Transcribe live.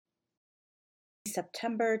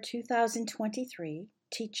September 2023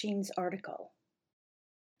 Teachings article.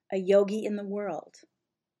 A Yogi in the World,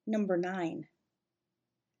 number 9.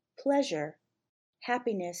 Pleasure,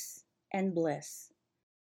 Happiness, and Bliss.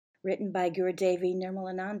 Written by Gurudevi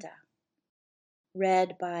Nirmalananda.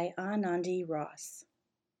 Read by Anandi Ross.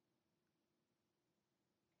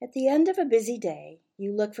 At the end of a busy day,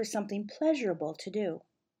 you look for something pleasurable to do.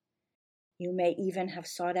 You may even have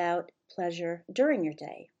sought out pleasure during your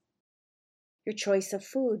day. Your choice of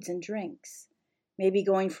foods and drinks, maybe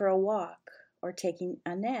going for a walk or taking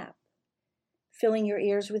a nap, filling your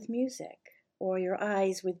ears with music or your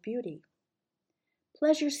eyes with beauty.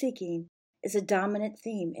 Pleasure-seeking is a dominant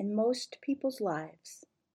theme in most people's lives.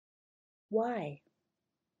 Why?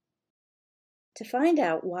 To find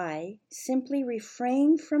out why, simply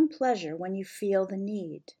refrain from pleasure when you feel the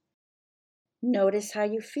need. Notice how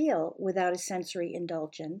you feel without a sensory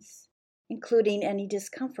indulgence, including any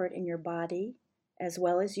discomfort in your body, as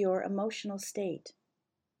well as your emotional state.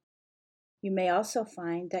 You may also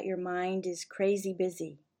find that your mind is crazy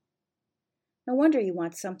busy. No wonder you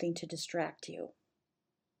want something to distract you.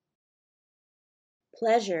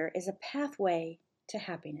 Pleasure is a pathway to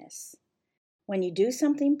happiness. When you do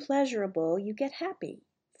something pleasurable, you get happy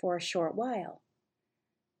for a short while.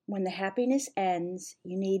 When the happiness ends,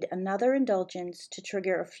 you need another indulgence to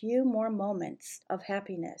trigger a few more moments of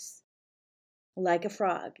happiness. Like a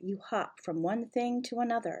frog, you hop from one thing to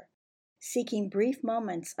another, seeking brief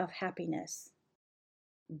moments of happiness.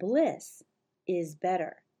 Bliss is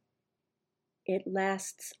better. It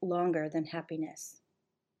lasts longer than happiness.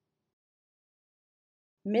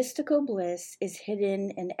 Mystical bliss is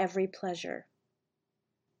hidden in every pleasure.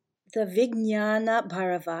 The Vijnana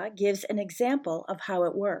Bhairava gives an example of how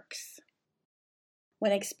it works.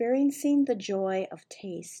 When experiencing the joy of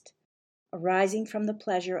taste, arising from the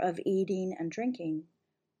pleasure of eating and drinking,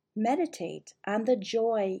 meditate on the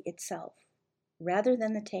joy itself, rather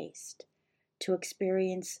than the taste, to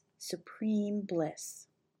experience supreme bliss.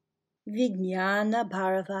 Vijnana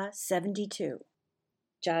Bhairava 72.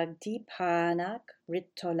 Jagdipanak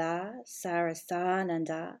Ritola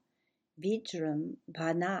Sarasananda Vijram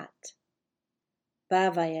Bhanat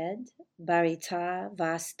Bhavayad Bharita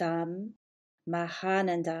Vastam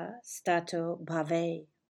Mahananda Stato Bhave.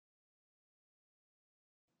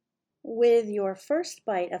 With your first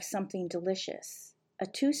bite of something delicious, a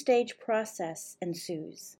two-stage process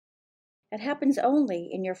ensues. It happens only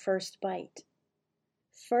in your first bite.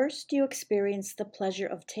 First, you experience the pleasure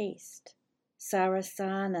of taste,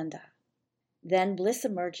 Sarasananda. Then bliss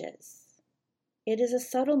emerges. It is a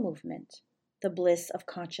subtle movement, the bliss of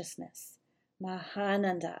consciousness,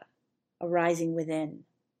 Mahananda, arising within.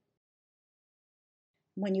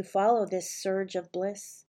 When you follow this surge of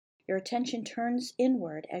bliss, your attention turns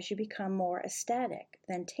inward as you become more ecstatic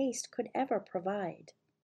than taste could ever provide.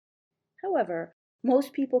 However,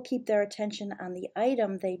 most people keep their attention on the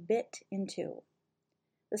item they bit into.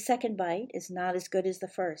 The second bite is not as good as the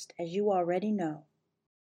first, as you already know.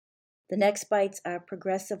 The next bites are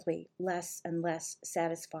progressively less and less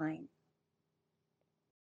satisfying.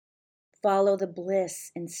 Follow the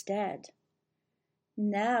bliss instead.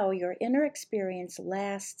 Now your inner experience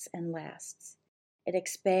lasts and lasts. It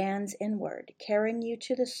expands inward, carrying you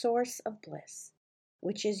to the source of bliss,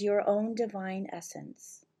 which is your own divine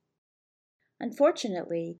essence.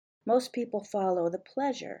 Unfortunately, most people follow the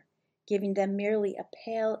pleasure, giving them merely a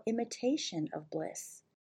pale imitation of bliss,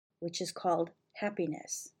 which is called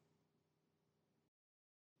happiness.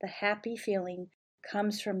 The happy feeling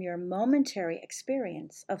comes from your momentary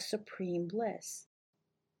experience of supreme bliss.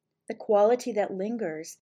 The quality that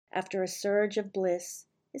lingers after a surge of bliss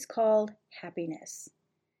is called happiness.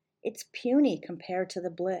 It's puny compared to the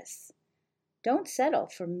bliss. Don't settle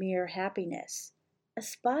for mere happiness.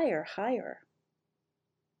 Aspire higher.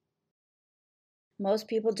 Most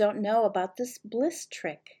people don't know about this bliss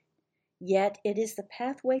trick, yet it is the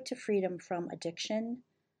pathway to freedom from addiction,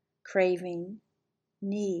 craving,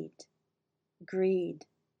 need, greed,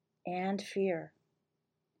 and fear.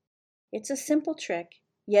 It's a simple trick,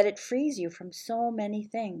 yet it frees you from so many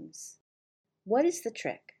things. What is the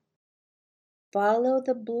trick? Follow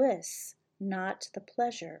the bliss, not the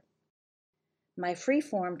pleasure. My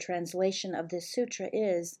free-form translation of this sutra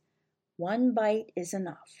is, one bite is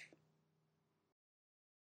enough.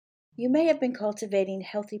 You may have been cultivating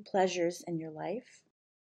healthy pleasures in your life.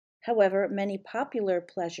 However, many popular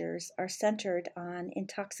pleasures are centered on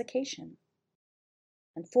intoxication.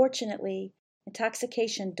 Unfortunately,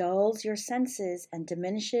 intoxication dulls your senses and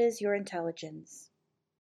diminishes your intelligence.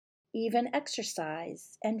 Even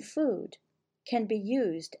exercise and food can be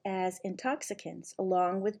used as intoxicants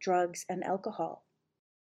along with drugs and alcohol.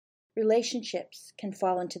 Relationships can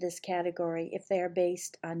fall into this category if they are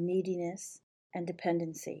based on neediness and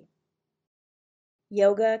dependency.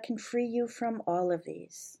 Yoga can free you from all of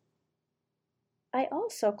these. I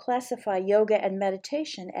also classify yoga and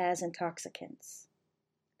meditation as intoxicants.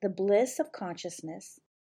 The bliss of consciousness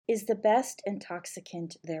is the best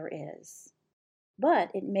intoxicant there is,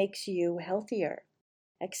 but it makes you healthier,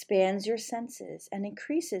 expands your senses, and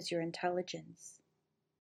increases your intelligence.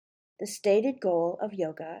 The stated goal of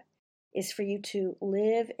yoga is for you to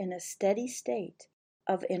live in a steady state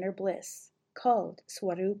of inner bliss, called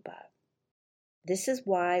Swarupa. This is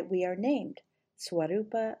why we are named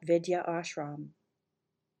Swarupa Vidya Ashram.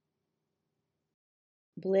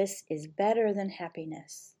 Bliss is better than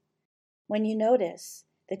happiness. When you notice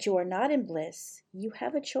that you are not in bliss, you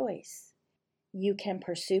have a choice. You can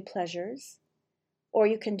pursue pleasures, or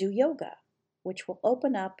you can do yoga, which will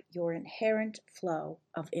open up your inherent flow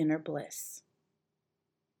of inner bliss.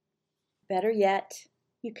 Better yet,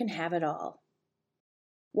 you can have it all.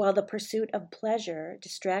 While the pursuit of pleasure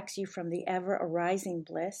distracts you from the ever-arising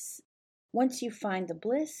bliss, once you find the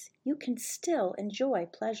bliss, you can still enjoy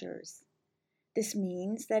pleasures. This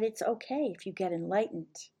means that it's okay if you get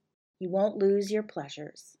enlightened. You won't lose your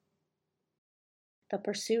pleasures. The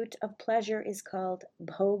pursuit of pleasure is called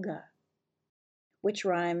bhoga, which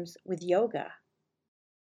rhymes with yoga.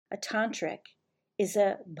 A tantric is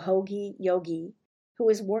a bhogi yogi who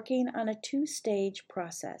is working on a two-stage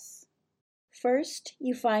process. First,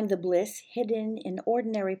 you find the bliss hidden in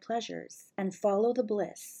ordinary pleasures and follow the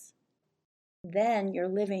bliss. Then you're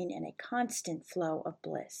living in a constant flow of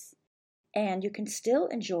bliss, and you can still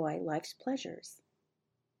enjoy life's pleasures.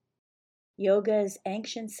 Yoga's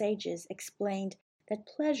ancient sages explained that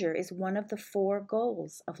pleasure is one of the four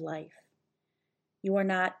goals of life. You are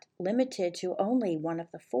not limited to only one of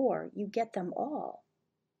the four, you get them all.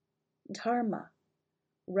 Dharma,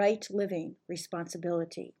 right living,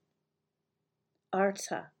 responsibility.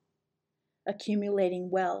 Artha, accumulating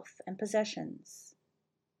wealth and possessions.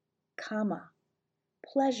 Kama,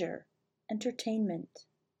 pleasure, entertainment.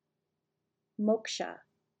 Moksha,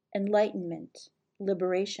 enlightenment,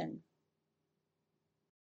 liberation.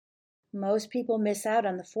 Most people miss out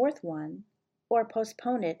on the fourth one, or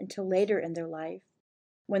postpone it until later in their life,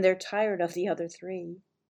 when they're tired of the other three.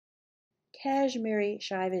 Kashmiri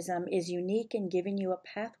Shaivism is unique in giving you a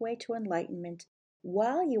pathway to enlightenment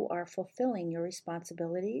while you are fulfilling your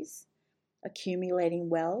responsibilities, accumulating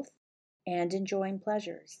wealth, and enjoying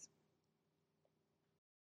pleasures.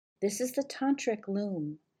 This is the tantric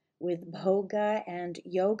loom, with bhoga and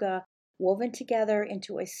yoga woven together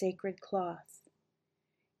into a sacred cloth.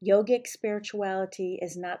 Yogic spirituality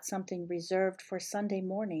is not something reserved for Sunday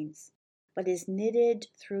mornings, but is knitted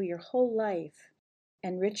through your whole life,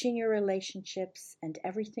 enriching your relationships and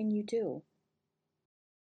everything you do.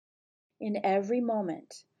 In every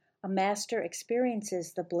moment, a master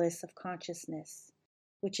experiences the bliss of consciousness,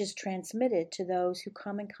 which is transmitted to those who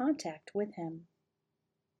come in contact with him.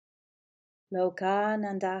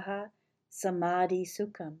 Lokanandaha Samadhi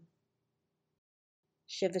Sukham.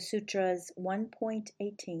 Shiva Sutras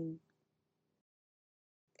 1.18.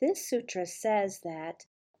 This sutra says that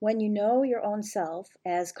when you know your own self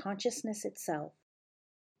as consciousness itself,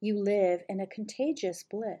 you live in a contagious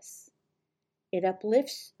bliss. It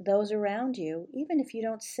uplifts those around you, even if you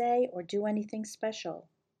don't say or do anything special.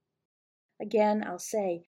 Again, I'll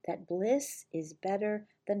say that bliss is better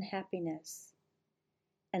than happiness,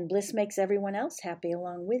 and bliss makes everyone else happy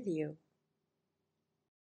along with you.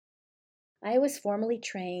 I was formally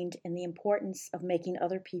trained in the importance of making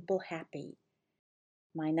other people happy.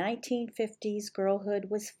 My 1950s girlhood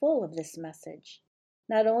was full of this message,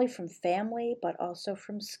 not only from family but also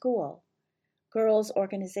from school, girls'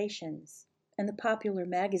 organizations, and the popular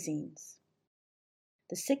magazines.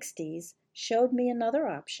 The 60s showed me another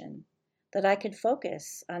option, that I could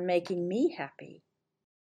focus on making me happy.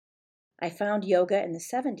 I found yoga in the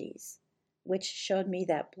 70s, which showed me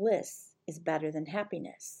that bliss is better than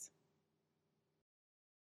happiness.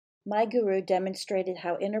 My guru demonstrated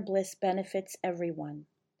how inner bliss benefits everyone.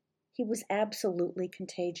 He was absolutely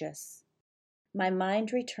contagious. My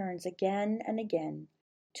mind returns again and again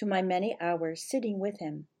to my many hours sitting with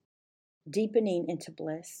him, deepening into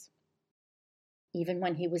bliss, even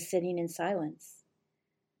when he was sitting in silence.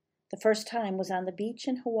 The first time was on the beach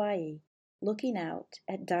in Hawaii, looking out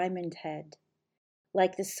at Diamond Head.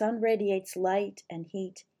 Like the sun radiates light and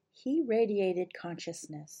heat, he radiated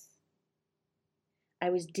consciousness. I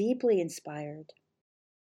was deeply inspired.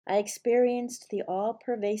 I experienced the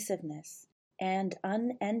all-pervasiveness and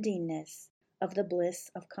unendingness of the bliss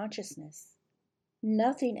of consciousness.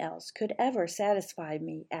 Nothing else could ever satisfy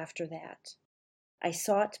me after that. I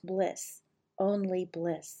sought bliss, only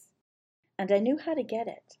bliss, and I knew how to get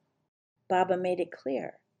it. Baba made it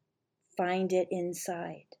clear. Find it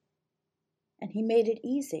inside. And he made it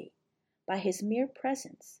easy by his mere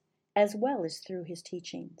presence as well as through his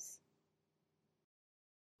teachings.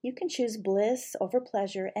 You can choose bliss over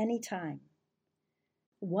pleasure anytime.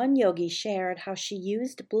 One yogi shared how she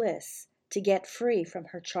used bliss to get free from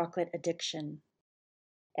her chocolate addiction.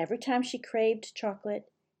 Every time she craved chocolate,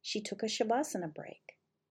 she took a shavasana break.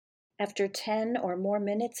 After 10 or more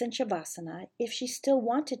minutes in shavasana, if she still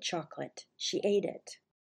wanted chocolate, she ate it.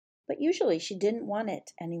 But usually she didn't want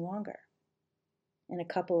it any longer. In a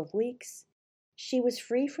couple of weeks, she was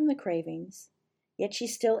free from the cravings, yet she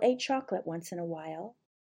still ate chocolate once in a while.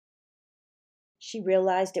 She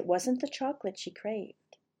realized it wasn't the chocolate she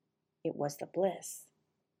craved, it was the bliss.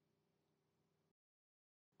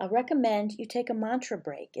 I'll recommend you take a mantra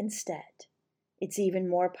break instead. It's even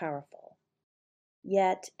more powerful.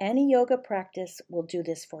 Yet, any yoga practice will do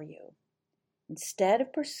this for you. Instead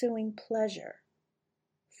of pursuing pleasure,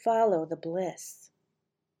 follow the bliss.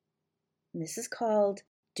 And this is called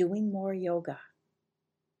doing more yoga.